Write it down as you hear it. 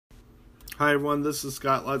Hi everyone, this is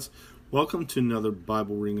Scott Lutz. Welcome to another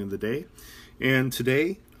Bible reading of the day. And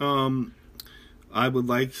today, I would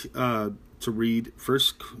like to read 1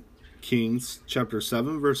 Kings chapter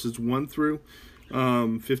 7, verses 1 through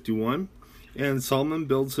 51. And Solomon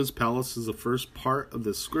builds his palace as the first part of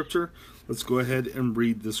this scripture. Let's go ahead and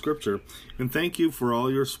read the scripture. And thank you for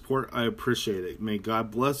all your support. I appreciate it. May God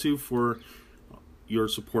bless you for your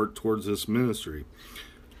support towards this ministry.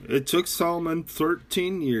 It took Solomon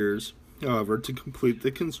 13 years, however, to complete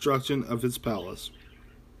the construction of his palace.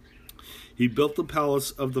 He built the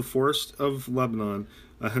palace of the forest of Lebanon,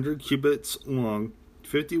 100 cubits long,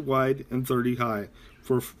 50 wide, and 30 high,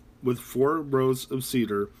 with 4 rows of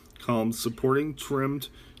cedar columns supporting trimmed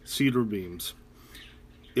cedar beams.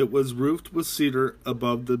 It was roofed with cedar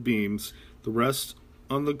above the beams, the rest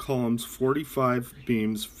on the columns, 45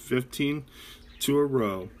 beams, 15 to a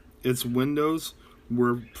row. Its windows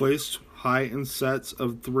were placed high in sets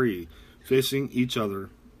of 3, facing each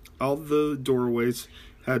other. All the doorways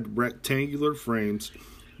had rectangular frames.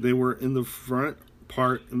 They were in the front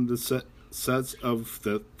part in the sets of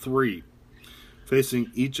the 3,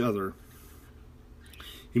 facing each other.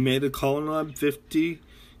 He made a colonnade 50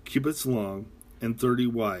 cubits long and 30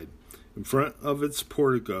 wide, in front of its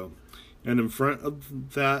portico, and in front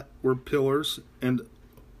of that were pillars and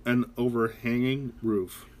an overhanging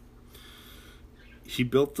roof. He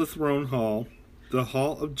built the throne hall, the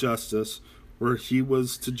hall of justice, where he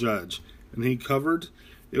was to judge, and he covered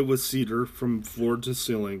it with cedar from floor to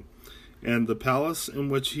ceiling, and the palace in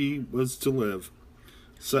which he was to live,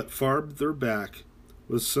 set farther back,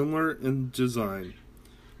 was similar in design.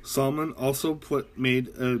 Solomon also made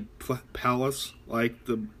a palace like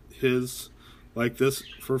this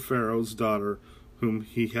for Pharaoh's daughter, whom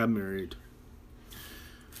he had married.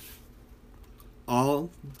 All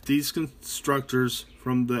these constructors,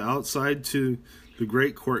 from the outside to the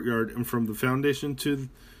great courtyard and from the foundation to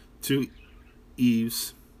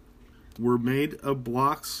eaves, were made of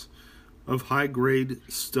blocks of high-grade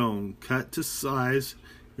stone, cut to size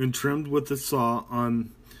and trimmed with a saw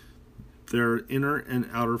on their inner and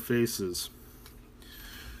outer faces.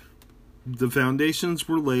 The foundations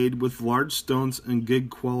were laid with large stones in good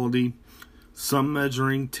quality, some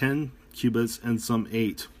measuring 10 cubits and some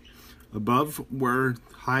 8. Above were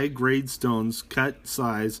high-grade stones, cut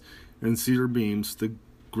size, and cedar beams. The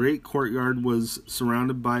great courtyard was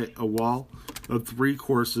surrounded by a wall of 3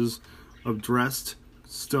 courses of dressed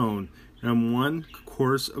stone and 1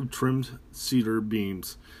 course of trimmed cedar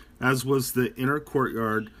beams, as was the inner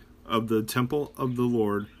courtyard of the temple of the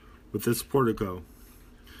Lord with its portico.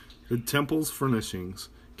 The temple's furnishings.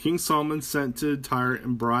 King Solomon sent to Tyre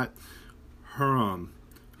and brought Hiram,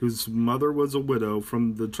 whose mother was a widow,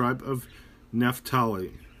 from the tribe of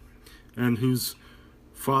Naphtali, and whose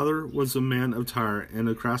father was a man of Tyre and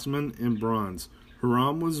a craftsman in bronze.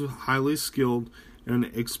 Hiram was highly skilled and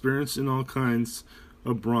experienced in all kinds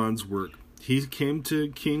of bronze work. He came to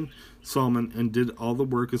King Solomon and did all the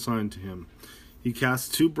work assigned to him. He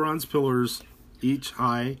cast 2 bronze pillars, each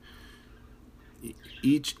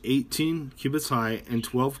 18 cubits high and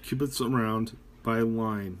 12 cubits around by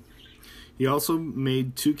line. He also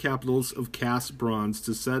made 2 capitals of cast bronze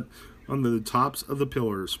to set on the tops of the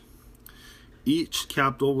pillars. Each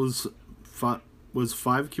capital was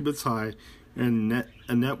 5 cubits high, and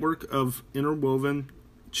a network of interwoven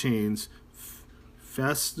chains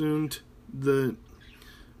festooned the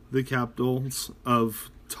capitals of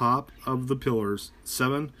top of the pillars,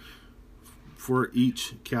 7 for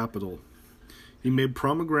each capital. He made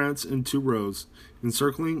pomegranates in 2 rows,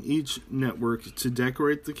 encircling each network to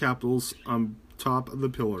decorate the capitals on top of the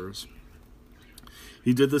pillars.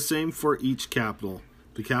 He did the same for each capital.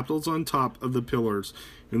 The capitals on top of the pillars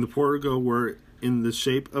in the portico were in the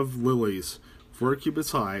shape of lilies, 4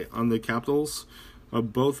 cubits high, on the capitals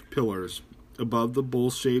of both pillars, above the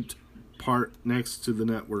bowl-shaped part next to the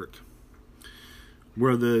network,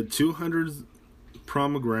 were the 200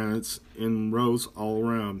 pomegranates in rows all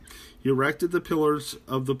around. He erected the pillars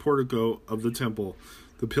of the portico of the temple.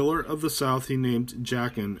 The pillar of the south he named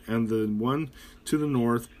Jachin, and the one to the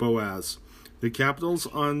north Boaz. The capitals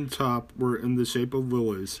on top were in the shape of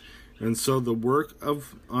lilies, and so the work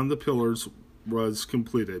on the pillars was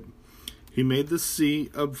completed. He made the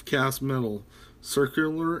sea of cast metal,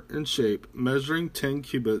 circular in shape, measuring 10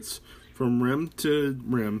 cubits from rim to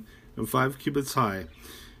rim, and 5 cubits high.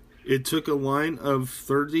 It took a line of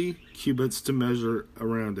 30 cubits to measure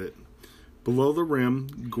around it. Below the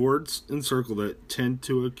rim, gourds encircled it, 10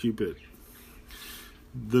 to a cubit.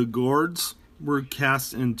 The gourds were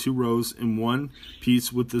cast in 2 rows in one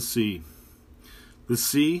piece with the sea. The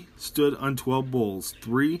sea stood on 12 bowls,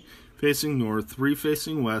 3 facing north, 3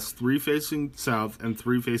 facing west, 3 facing south, and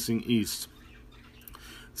 3 facing east.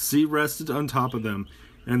 The sea rested on top of them,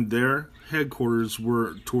 and their headquarters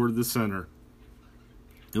were toward the center.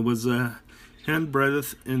 It was a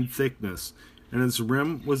handbreadth in thickness, and its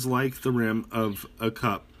rim was like the rim of a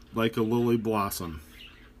cup, like a lily blossom.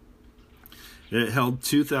 It held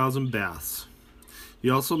 2,000 baths. He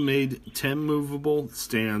also made 10 movable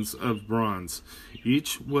stands of bronze.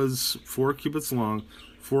 Each was 4 cubits long,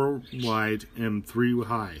 4 wide, and 3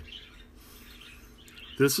 high.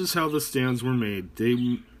 This is how the stands were made.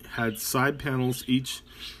 They had side panels, each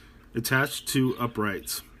attached to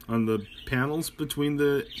uprights. On the panels between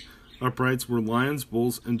the uprights were lions,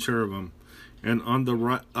 bulls, and cherubim, and on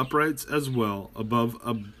the uprights as well, above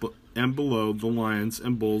and below the lions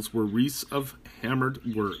and bulls, were wreaths of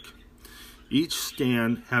hammered work. Each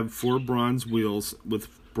stand had 4 bronze wheels with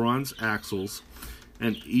bronze axles,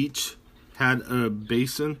 and each had a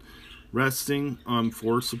basin resting on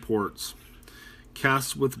 4 supports,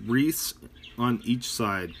 cast with wreaths on each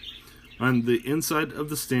side. On the inside of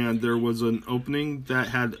the stand there was an opening that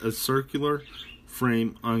had a circular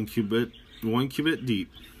frame on 1 cubit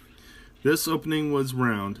deep. This opening was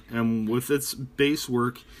round, and with its base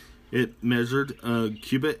work it measured 1.5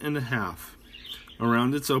 cubits.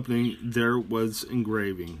 Around its opening there was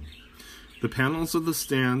engraving. The panels of the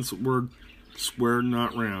stands were square,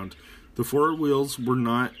 not round. The 4 wheels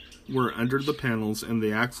were under the panels, and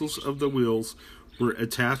the axles of the wheels were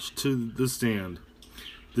attached to the stand.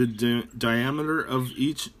 The diameter of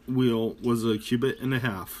each wheel was 1.5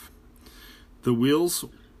 cubits. The wheels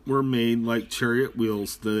were made like chariot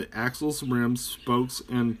wheels. The axles, rims, spokes,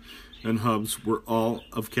 and hubs were all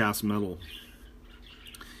of cast metal.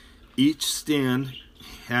 Each stand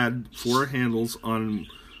had 4 handles, one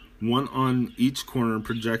on each corner,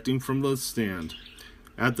 projecting from the stand.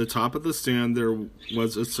 At the top of the stand there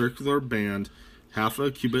was a circular band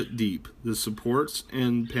 0.5 cubit deep. The supports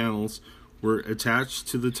and panels were attached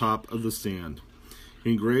to the top of the stand.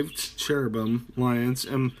 Engraved cherubim, lions,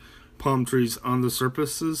 and palm trees on the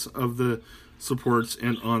surfaces of the supports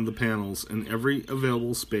and on the panels, in every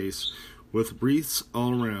available space, with wreaths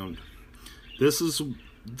all around. This is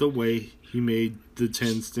the way he made the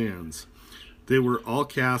 10 stands. They were all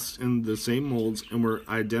cast in the same molds and were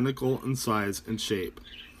identical in size and shape.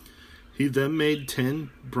 He then made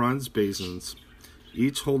 10 bronze basins,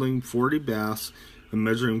 each holding 40 baths and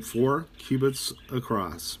measuring 4 cubits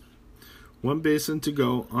across. 1 basin to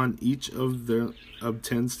go on each of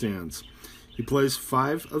 10 stands. He placed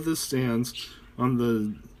 5 of the stands on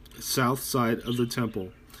the south side of the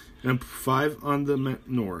temple, and 5 on the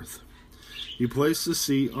north. He placed the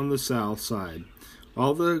sea on the south side,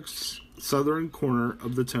 all the southern corner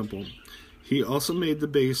of the temple. He also made the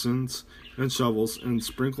basins and shovels and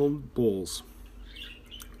sprinkled bowls.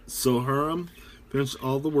 So Hiram finished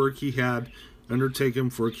all the work he had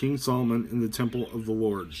undertaken for King Solomon in the temple of the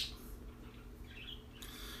Lord.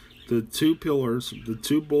 The 2 pillars, the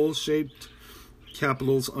 2 bowl-shaped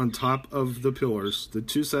capitals on top of the pillars, the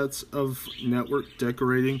 2 sets of network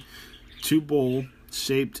decorating 2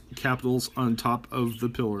 bowl-shaped capitals on top of the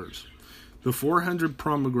pillars, the 400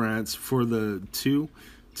 pomegranates for the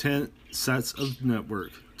 10 sets of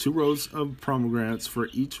network, 2 rows of pomegranates for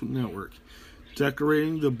each network,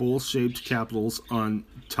 decorating the bowl-shaped capitals on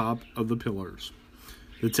top of the pillars,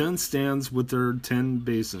 the 10 stands with their 10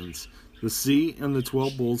 basins, the sea and the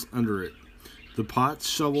 12 bowls under it, the pots,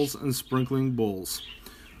 shovels, and sprinkling bowls.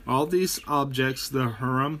 All these objects the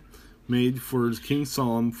Hiram made for King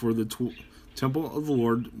Solomon for the temple of the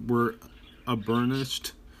Lord were of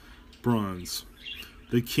burnished bronze.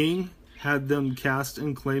 The king had them cast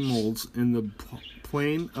in clay molds in the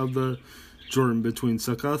plain of the Jordan between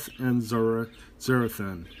Succoth and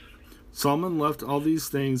Zarethan. Solomon left all these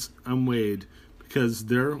things unweighed, because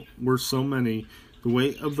there were so many. The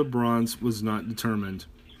weight of the bronze was not determined.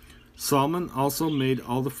 Solomon also made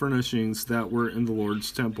all the furnishings that were in the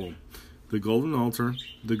Lord's temple: the golden altar,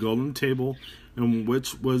 the golden table, in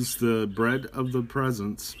which was the bread of the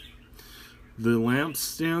presence, the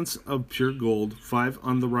lampstands of pure gold, 5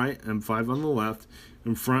 on the right and 5 on the left,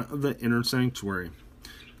 in front of the inner sanctuary,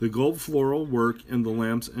 the gold floral work in the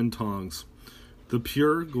lamps and tongs, the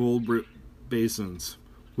pure gold basins,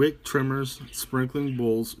 wick trimmers, sprinkling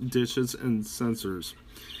bowls, dishes, and censers,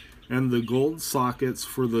 and the gold sockets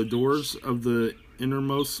for the doors of the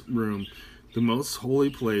innermost room, the most holy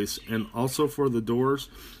place, and also for the doors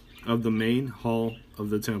of the main hall of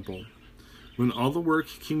the temple. When all the work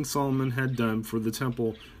King Solomon had done for the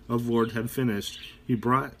temple of the Lord had finished, he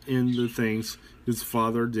brought in the things his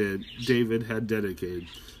father David had dedicated,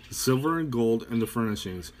 the silver and gold and the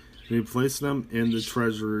furnishings, and he placed them in the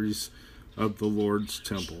treasuries of the Lord's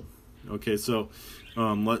temple. Okay, so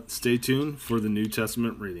let's stay tuned for the New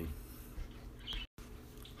Testament reading.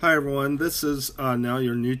 Hi everyone, this is now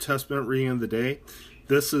your New Testament reading of the day.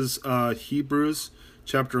 This is Hebrews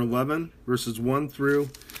chapter 11, verses 1 through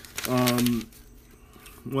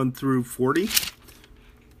 40.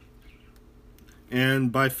 And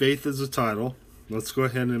by faith is the title. Let's go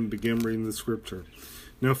ahead and begin reading the scripture.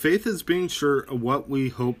 Now faith is being sure of what we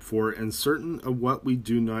hope for and certain of what we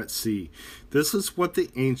do not see. This is what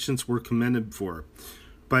the ancients were commended for.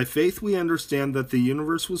 By faith we understand that the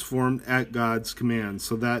universe was formed at God's command,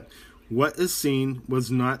 so that what is seen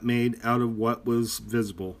was not made out of what was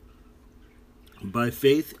visible. By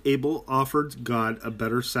faith Abel offered God a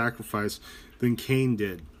better sacrifice than Cain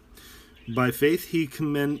did. By faith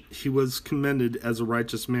he was commended as a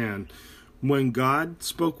righteous man, when God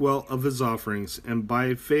spoke well of his offerings, and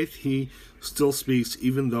by faith he still speaks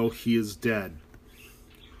even though he is dead.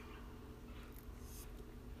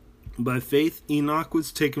 By faith Enoch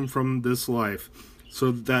was taken from this life,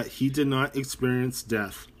 so that he did not experience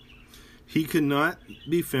death. He could not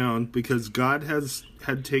be found because God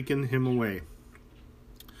had taken him away.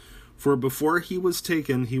 For before he was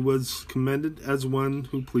taken, he was commended as one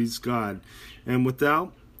who pleased God. And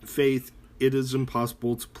without faith it is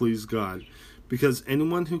impossible to please God, because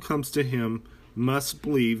anyone who comes to him must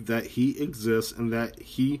believe that he exists and that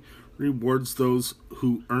he rewards those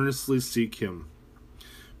who earnestly seek him.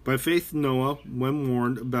 By faith Noah, when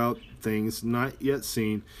warned about things not yet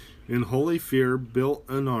seen, in holy fear built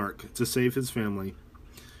an ark to save his family.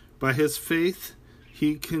 By his faith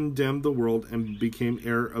he condemned the world and became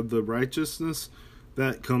heir of the righteousness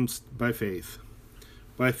that comes by faith.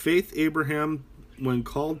 By faith Abraham, when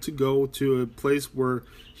called to go to a place where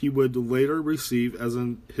he would later receive as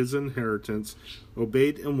his inheritance,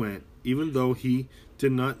 obeyed and went, even though he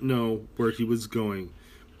did not know where he was going.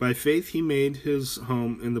 By faith he made his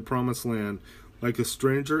home in the promised land, like a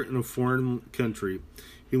stranger in a foreign country.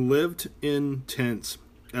 He lived in tents,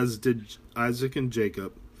 as did Isaac and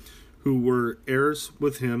Jacob, who were heirs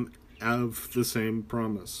with him of the same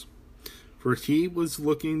promise. For he was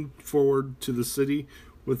looking forward to the city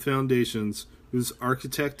with foundations, whose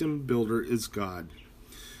architect and builder is God.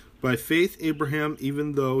 By faith Abraham,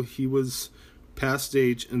 even though he was past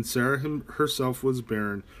age and Sarah herself was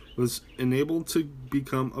barren, was enabled to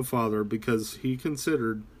become a father because he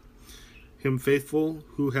considered him faithful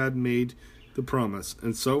who had made the promise.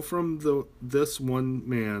 And so from this one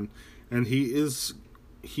man, and he as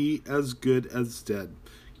good as dead,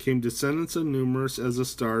 came descendants as numerous as the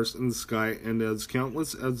stars in the sky and as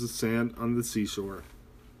countless as the sand on the seashore.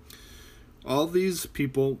 All these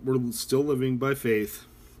people were still living by faith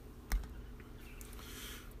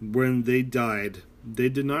when they died. They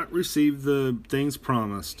did not receive the things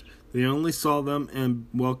promised. They only saw them and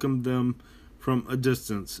welcomed them from a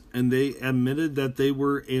distance, and they admitted that they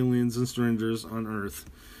were aliens and strangers on earth.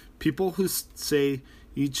 People who say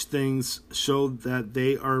each things show that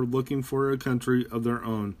they are looking for a country of their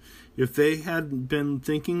own. If they had been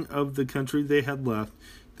thinking of the country they had left,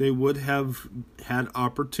 they would have had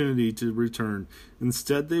opportunity to return.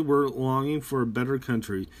 Instead, they were longing for a better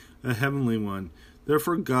country, a heavenly one.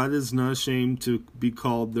 Therefore, God is not ashamed to be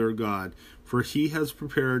called their God, for he has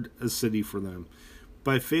prepared a city for them.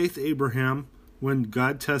 By faith, Abraham, when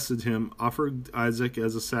God tested him, offered Isaac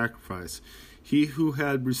as a sacrifice. He who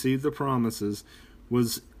had received the promises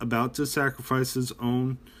was about to sacrifice his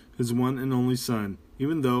one and only son,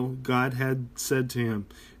 even though God had said to him,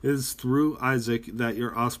 "It is through Isaac that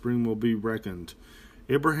your offspring will be reckoned."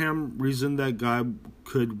 Abraham reasoned that God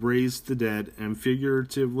could raise the dead, and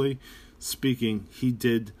figuratively speaking, he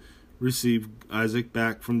did receive Isaac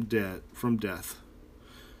back from death.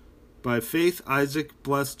 By faith, Isaac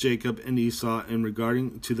blessed Jacob and Esau in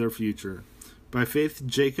regarding to their future. By faith,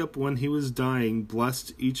 Jacob, when he was dying,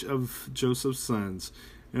 blessed each of Joseph's sons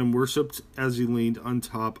and worshipped as he leaned on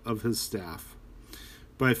top of his staff.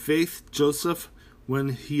 By faith, Joseph, when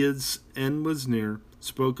his end was near,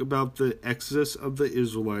 spoke about the exodus of the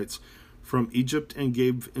Israelites from Egypt and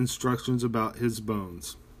gave instructions about his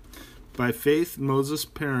bones. By faith, Moses'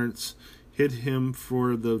 parents hid him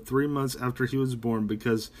for the 3 months after he was born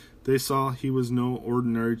because they saw he was no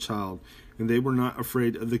ordinary child, and they were not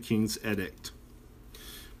afraid of the king's edict.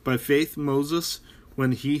 By faith, Moses,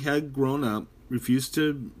 when he had grown up, refused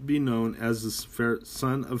to be known as the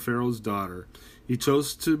son of Pharaoh's daughter. He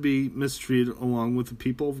chose to be mistreated along with the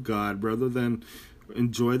people of God rather than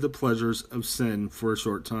enjoy the pleasures of sin for a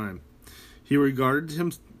short time. He regarded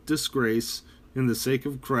his disgrace in the sake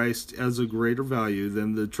of Christ as a greater value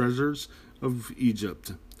than the treasures of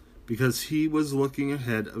Egypt, because he was looking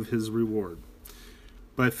ahead of his reward.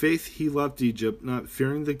 By faith he left Egypt, not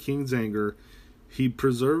fearing the king's anger. He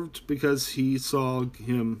persevered because he saw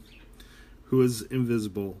him who is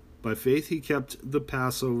invisible. By faith he kept the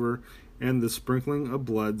Passover and the sprinkling of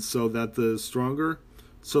blood, so that the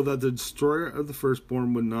destroyer of the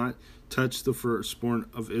firstborn would not touch the firstborn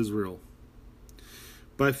of Israel.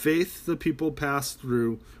 By faith the people passed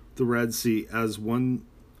through the Red Sea as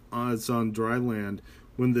on dry land.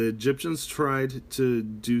 When the Egyptians tried to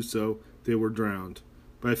do so, they were drowned.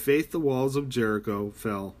 By faith the walls of Jericho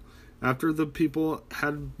fell, after the people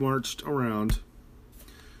had marched around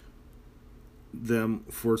them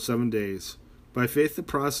for 7 days. By faith the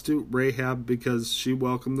prostitute Rahab, because she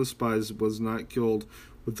welcomed the spies, was not killed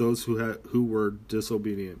with those who were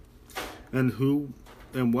disobedient. And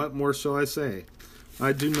what more shall I say?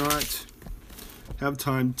 I do not have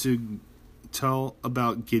time to tell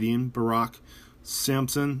about Gideon, Barak,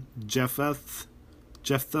 Samson, Jephthah,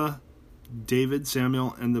 David,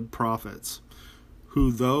 Samuel, and the prophets,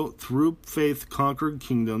 who though through faith conquered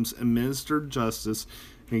kingdoms, administered justice,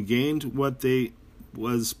 and gained what they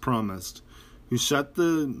was promised, who shut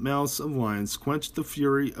the mouths of lions, quenched the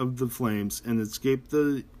fury of the flames, and escaped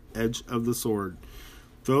the edge of the sword.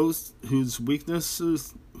 Those whose weakness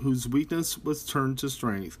was turned to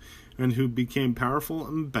strength, and who became powerful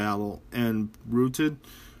in battle and routed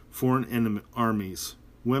foreign armies.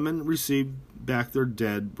 Women received back their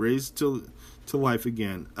dead, raised to life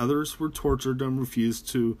again. Others were tortured and refused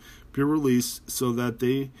to be released so that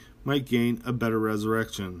they might gain a better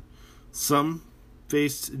resurrection. Some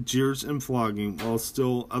faced jeers and flogging, while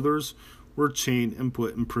still others were chained and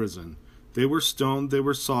put in prison. They were stoned, they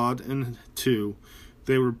were sawed in two,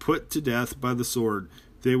 they were put to death by the sword.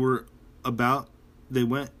 They went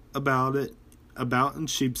about in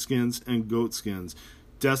sheepskins and goatskins,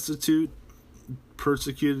 destitute,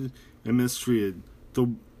 persecuted, and mistreated.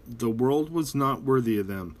 The world was not worthy of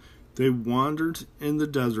them. They wandered in the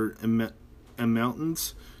desert and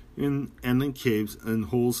mountains and in caves and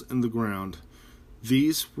holes in the ground.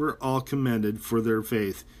 These were all commended for their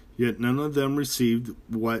faith, yet none of them received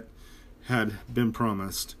what had been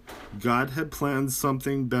promised. God had planned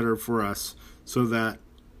something better for us, so that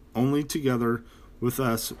only together with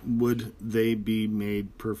us would they be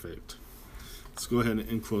made perfect. Let's go ahead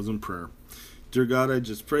and close in prayer. Dear God, I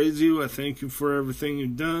just praise you. I thank you for everything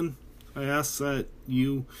you've done. I ask that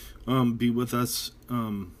you be with us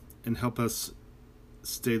and help us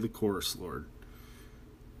stay the course, Lord.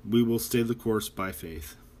 We will stay the course by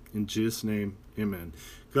faith. In Jesus' name, amen.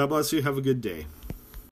 God bless you. Have a good day.